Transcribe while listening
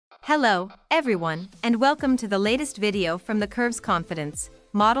Hello, everyone, and welcome to the latest video from the Curves Confidence,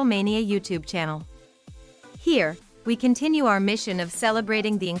 Model Mania YouTube channel. Here, we continue our mission of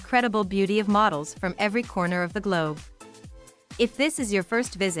celebrating the incredible beauty of models from every corner of the globe. If this is your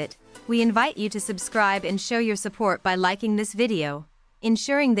first visit, we invite you to subscribe and show your support by liking this video,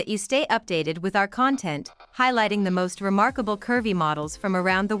 ensuring that you stay updated with our content, highlighting the most remarkable curvy models from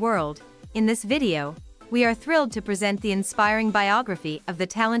around the world. In this video, we are thrilled to present the inspiring biography of the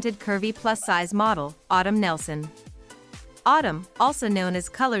talented curvy plus-size model, Autumn Nelson. Autumn, also known as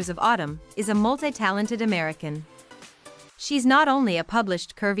Colors of Autumn, is a multi-talented American. She's not only a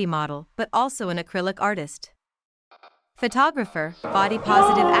published curvy model but also an acrylic artist, photographer,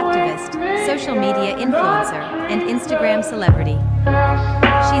 body-positive activist, social media influencer, and Instagram celebrity.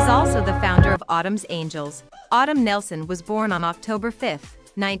 She's also the founder of Autumn's Angels. Autumn Nelson was born on October 5,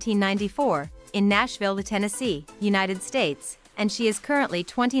 1994, in Nashville, Tennessee, United States, and she is currently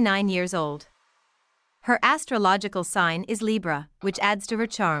 29 years old. Her astrological sign is Libra, which adds to her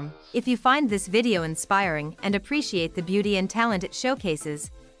charm. If you find this video inspiring and appreciate the beauty and talent it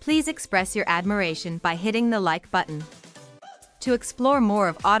showcases, please express your admiration by hitting the like button. To explore more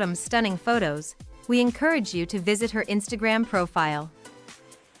of Autumn's stunning photos, we encourage you to visit her Instagram profile.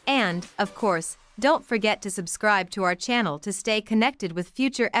 And, of course, don't forget to subscribe to our channel to stay connected with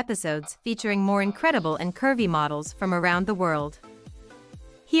future episodes featuring more incredible and curvy models from around the world.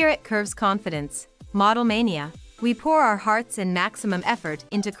 Here at Curves Confidence, Model Mania, we pour our hearts and maximum effort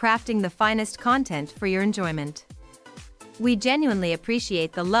into crafting the finest content for your enjoyment. We genuinely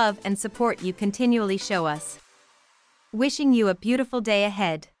appreciate the love and support you continually show us. Wishing you a beautiful day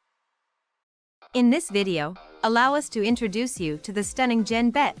ahead. In this video, allow us to introduce you to the stunning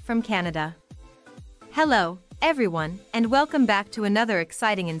Jen Bett from Canada. Hello, everyone, and welcome back to another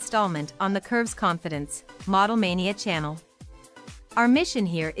exciting installment on the Curves Confidence, Model Mania channel. Our mission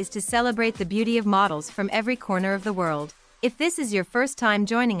here is to celebrate the beauty of models from every corner of the world. If this is your first time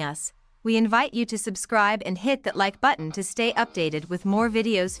joining us, we invite you to subscribe and hit that like button to stay updated with more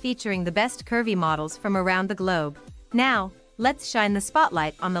videos featuring the best curvy models from around the globe. Now, let's shine the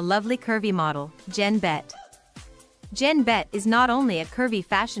spotlight on the lovely curvy model, Jen Bett. Jen Bett is not only a curvy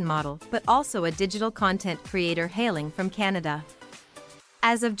fashion model but also a digital content creator hailing from Canada.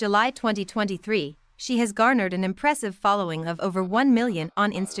 As of July 2023, she has garnered an impressive following of over 1 million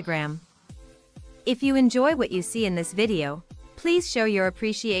on Instagram. If you enjoy what you see in this video, please show your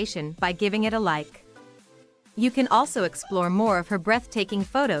appreciation by giving it a like. You can also explore more of her breathtaking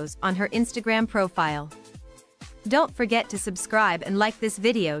photos on her Instagram profile. Don't forget to subscribe and like this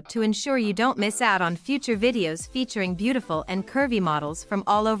video to ensure you don't miss out on future videos featuring beautiful and curvy models from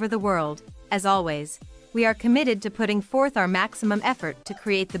all over the world. As always, we are committed to putting forth our maximum effort to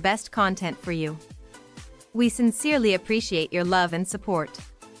create the best content for you. We sincerely appreciate your love and support.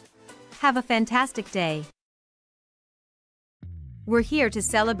 Have a fantastic day. We're here to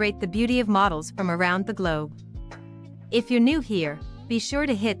celebrate the beauty of models from around the globe. If you're new here, be sure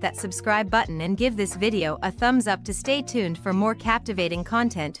to hit that subscribe button and give this video a thumbs up to stay tuned for more captivating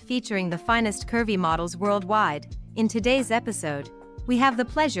content featuring the finest curvy models worldwide. In today's episode, we have the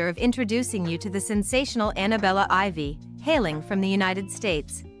pleasure of introducing you to the sensational Annabella Ivy, hailing from the United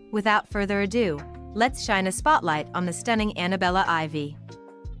States. Without further ado, let's shine a spotlight on the stunning Annabella Ivy.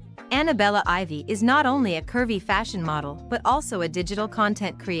 Annabella Ivy is not only a curvy fashion model but also a digital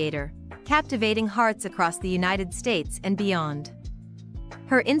content creator, captivating hearts across the United States and beyond.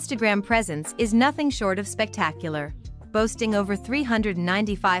 Her Instagram presence is nothing short of spectacular, boasting over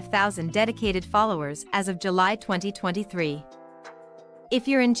 395,000 dedicated followers as of July 2023. If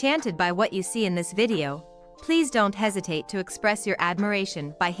you're enchanted by what you see in this video, please don't hesitate to express your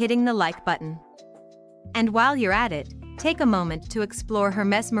admiration by hitting the like button. And while you're at it, take a moment to explore her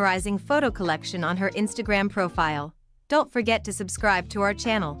mesmerizing photo collection on her Instagram profile. Don't forget to subscribe to our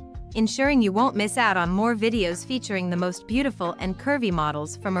channel, ensuring you won't miss out on more videos featuring the most beautiful and curvy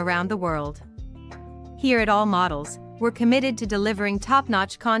models from around the world. Here at All Models, we're committed to delivering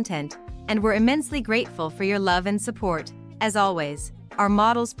top-notch content, and we're immensely grateful for your love and support. As always, our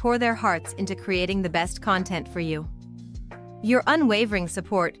models pour their hearts into creating the best content for you. Your unwavering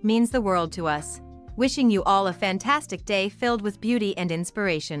support means the world to us. Wishing you all a fantastic day filled with beauty and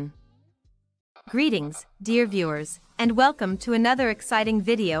inspiration. Greetings, dear viewers, and welcome to another exciting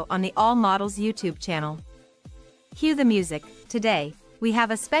video on the All Models YouTube channel. Cue the music. Today, we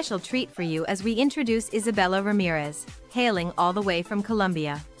have a special treat for you as we introduce Isabella Ramirez, hailing all the way from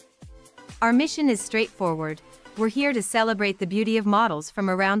Colombia. Our mission is straightforward. We're here to celebrate the beauty of models from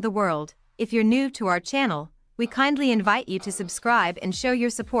around the world. If you're new to our channel, we kindly invite you to subscribe and show your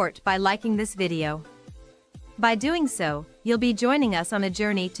support by liking this video. By doing so, you'll be joining us on a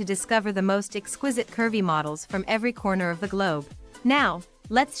journey to discover the most exquisite curvy models from every corner of the globe. Now,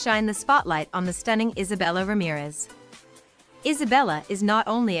 let's shine the spotlight on the stunning Isabella Ramirez. Isabella is not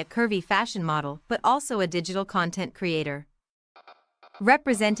only a curvy fashion model but also a digital content creator,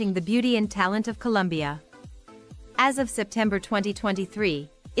 representing the beauty and talent of Colombia. As of September 2023,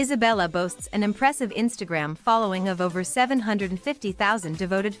 Isabella boasts an impressive Instagram following of over 750,000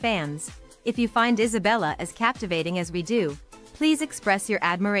 devoted fans. If you find Isabella as captivating as we do, please express your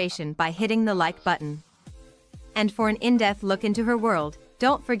admiration by hitting the like button. And for an in-depth look into her world,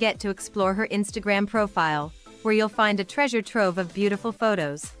 don't forget to explore her Instagram profile, where you'll find a treasure trove of beautiful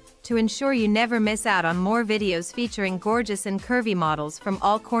photos. To ensure you never miss out on more videos featuring gorgeous and curvy models from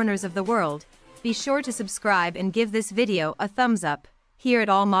all corners of the world, be sure to subscribe and give this video a thumbs up. Here at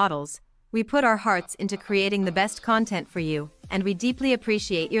All Models, we put our hearts into creating the best content for you, and we deeply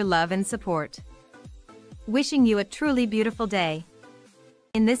appreciate your love and support. Wishing you a truly beautiful day.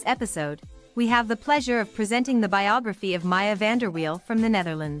 In this episode, we have the pleasure of presenting the biography of Maya van der Wiel from the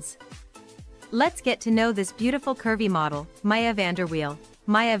Netherlands. Let's get to know this beautiful curvy model, Maya van der Wiel.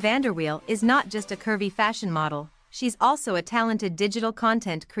 Maya van der Wiel is not just a curvy fashion model, she's also a talented digital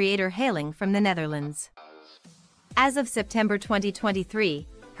content creator hailing from the Netherlands. As of September 2023,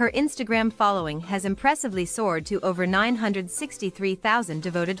 her Instagram following has impressively soared to over 963,000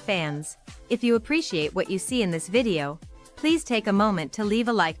 devoted fans. If you appreciate what you see in this video, please take a moment to leave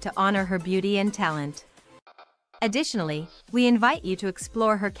a like to honor her beauty and talent. Additionally, we invite you to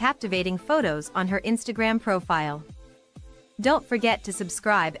explore her captivating photos on her Instagram profile. Don't forget to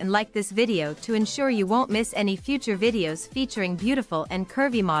subscribe and like this video to ensure you won't miss any future videos featuring beautiful and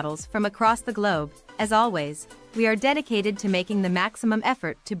curvy models from across the globe. As always, we are dedicated to making the maximum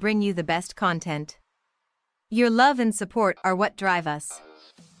effort to bring you the best content. Your love and support are what drive us.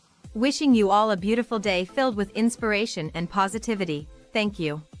 Wishing you all a beautiful day filled with inspiration and positivity. Thank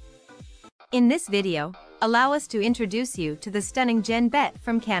you. In this video, allow us to introduce you to the stunning Jen Bett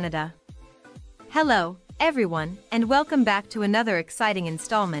from Canada. Hello, everyone, and welcome back to another exciting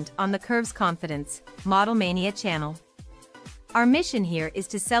installment on the Curves Confidence, Model Mania channel. Our mission here is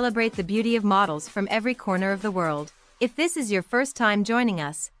to celebrate the beauty of models from every corner of the world. If this is your first time joining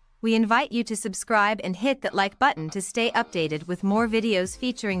us, we invite you to subscribe and hit that like button to stay updated with more videos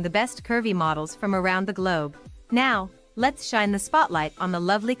featuring the best curvy models from around the globe. Now, let's shine the spotlight on the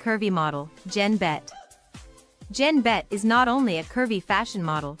lovely curvy model, Jen Bett. Jen Bett is not only a curvy fashion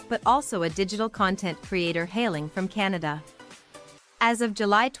model but also a digital content creator hailing from Canada. As of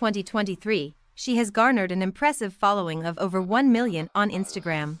July 2023, she has garnered an impressive following of over 1 million on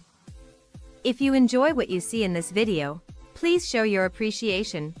Instagram. If you enjoy what you see in this video, please show your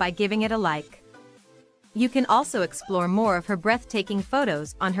appreciation by giving it a like. You can also explore more of her breathtaking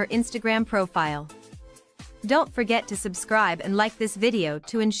photos on her Instagram profile. Don't forget to subscribe and like this video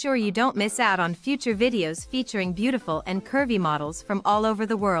to ensure you don't miss out on future videos featuring beautiful and curvy models from all over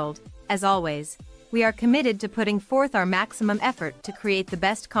the world. As always, we are committed to putting forth our maximum effort to create the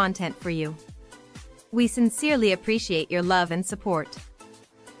best content for you. We sincerely appreciate your love and support.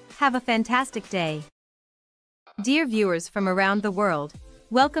 Have a fantastic day. Dear viewers from around the world,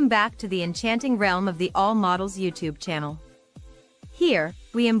 welcome back to the enchanting realm of the All Models YouTube channel. Here,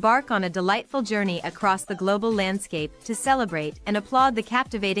 we embark on a delightful journey across the global landscape to celebrate and applaud the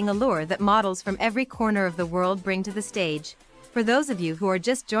captivating allure that models from every corner of the world bring to the stage. For those of you who are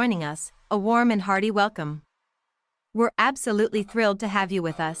just joining us, a warm and hearty welcome. We're absolutely thrilled to have you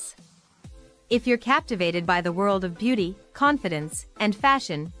with us. If you're captivated by the world of beauty, confidence, and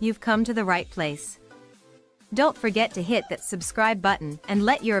fashion, you've come to the right place. Don't forget to hit that subscribe button and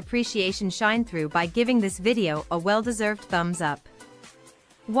let your appreciation shine through by giving this video a well-deserved thumbs up.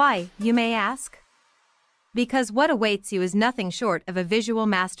 Why, you may ask? Because what awaits you is nothing short of a visual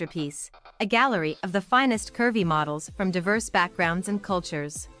masterpiece, a gallery of the finest curvy models from diverse backgrounds and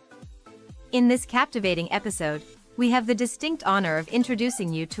cultures. In this captivating episode, we have the distinct honor of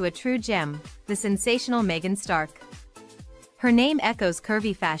introducing you to a true gem, the sensational Megan Stark. Her name echoes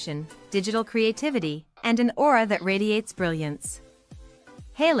curvy fashion, digital creativity, and an aura that radiates brilliance.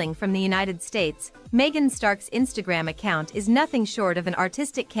 Hailing from the United States, Megan Stark's Instagram account is nothing short of an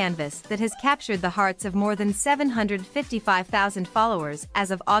artistic canvas that has captured the hearts of more than 755,000 followers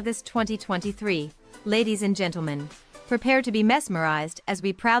as of August 2023. Ladies and gentlemen, prepare to be mesmerized as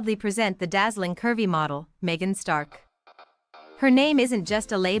we proudly present the dazzling curvy model, Megan Stark. Her name isn't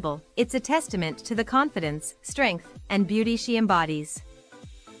just a label, it's a testament to the confidence, strength, and beauty she embodies.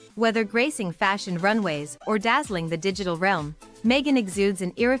 Whether gracing fashion runways or dazzling the digital realm, Megan exudes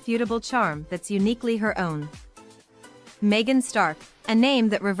an irrefutable charm that's uniquely her own. Megan Stark, a name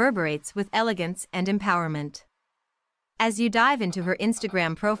that reverberates with elegance and empowerment. As you dive into her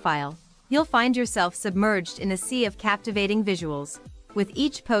Instagram profile, you'll find yourself submerged in a sea of captivating visuals, with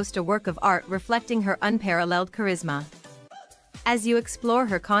each post a work of art reflecting her unparalleled charisma. As you explore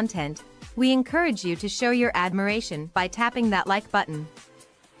her content, we encourage you to show your admiration by tapping that like button.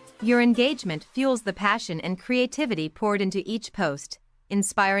 Your engagement fuels the passion and creativity poured into each post,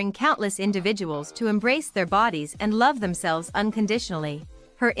 inspiring countless individuals to embrace their bodies and love themselves unconditionally.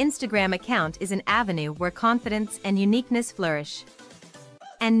 Her Instagram account is an avenue where confidence and uniqueness flourish.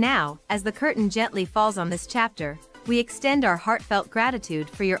 And now, as the curtain gently falls on this chapter, we extend our heartfelt gratitude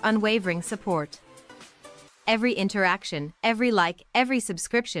for your unwavering support. Every interaction, every like, every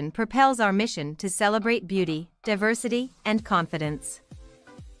subscription propels our mission to celebrate beauty, diversity, and confidence.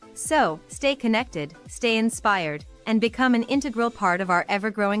 So, stay connected, stay inspired, and become an integral part of our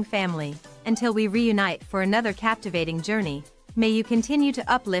ever-growing family. Until we reunite for another captivating journey, may you continue to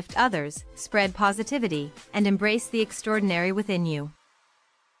uplift others, spread positivity, and embrace the extraordinary within you.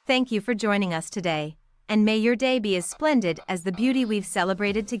 Thank you for joining us today, and may your day be as splendid as the beauty we've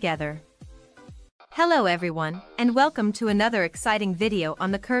celebrated together. Hello everyone, and welcome to another exciting video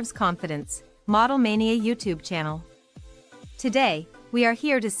on the Curves Confidence, Model Mania YouTube channel. Today, we are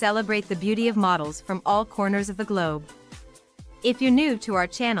here to celebrate the beauty of models from all corners of the globe. If you're new to our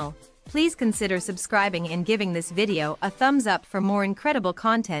channel, please consider subscribing and giving this video a thumbs up for more incredible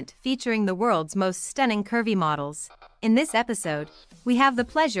content featuring the world's most stunning curvy models. In this episode, we have the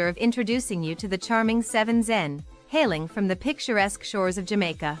pleasure of introducing you to the charming Seven Zen, hailing from the picturesque shores of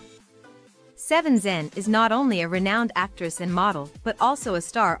Jamaica. Seven Zen is not only a renowned actress and model but also a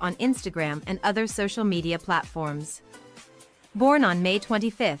star on Instagram and other social media platforms. Born on May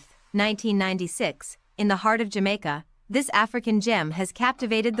 25, 1996, in the heart of Jamaica, this African gem has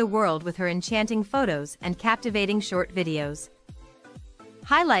captivated the world with her enchanting photos and captivating short videos.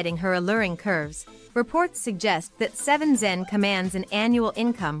 Highlighting her alluring curves, reports suggest that Seven Zen commands an annual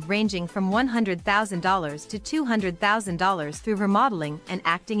income ranging from $100,000 to $200,000 through her modeling and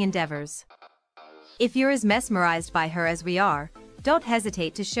acting endeavors. If you're as mesmerized by her as we are, don't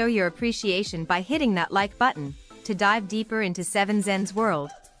hesitate to show your appreciation by hitting that like button. To dive deeper into Seven Zen's world,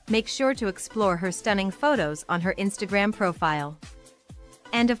 make sure to explore her stunning photos on her Instagram profile.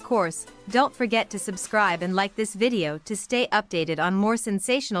 And of course, don't forget to subscribe and like this video to stay updated on more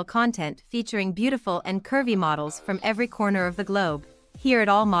sensational content featuring beautiful and curvy models from every corner of the globe. Here at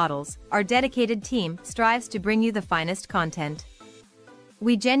All Models, our dedicated team strives to bring you the finest content.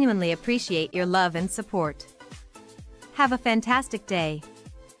 We genuinely appreciate your love and support. Have a fantastic day.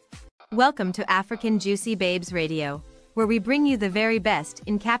 Welcome to African Juicy Babes Radio, where we bring you the very best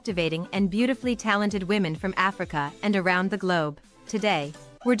in captivating and beautifully talented women from Africa and around the globe. Today,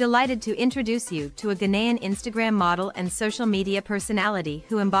 we're delighted to introduce you to a Ghanaian Instagram model and social media personality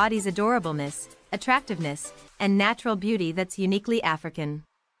who embodies adorableness, attractiveness, and natural beauty that's uniquely African.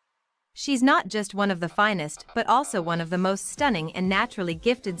 She's not just one of the finest but also one of the most stunning and naturally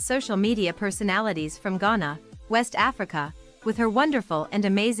gifted social media personalities from Ghana, West Africa. With her wonderful and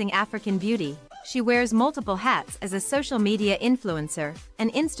amazing African beauty, she wears multiple hats as a social media influencer,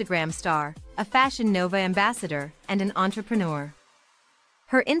 an Instagram star, a Fashion Nova ambassador, and an entrepreneur.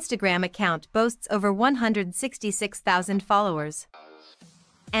 Her Instagram account boasts over 166,000 followers.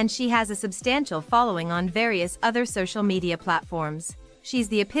 And she has a substantial following on various other social media platforms. She's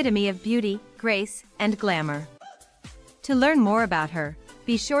the epitome of beauty, grace, and glamour. To learn more about her,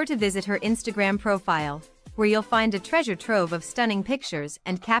 be sure to visit her Instagram profile, where you'll find a treasure trove of stunning pictures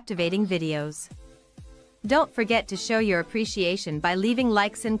and captivating videos. Don't forget to show your appreciation by leaving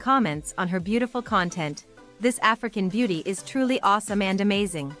likes and comments on her beautiful content. This African beauty is truly awesome and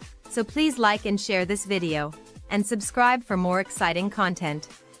amazing, so please like and share this video, and subscribe for more exciting content.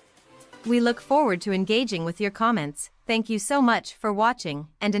 We look forward to engaging with your comments. Thank you so much for watching,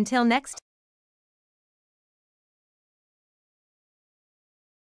 and until next time.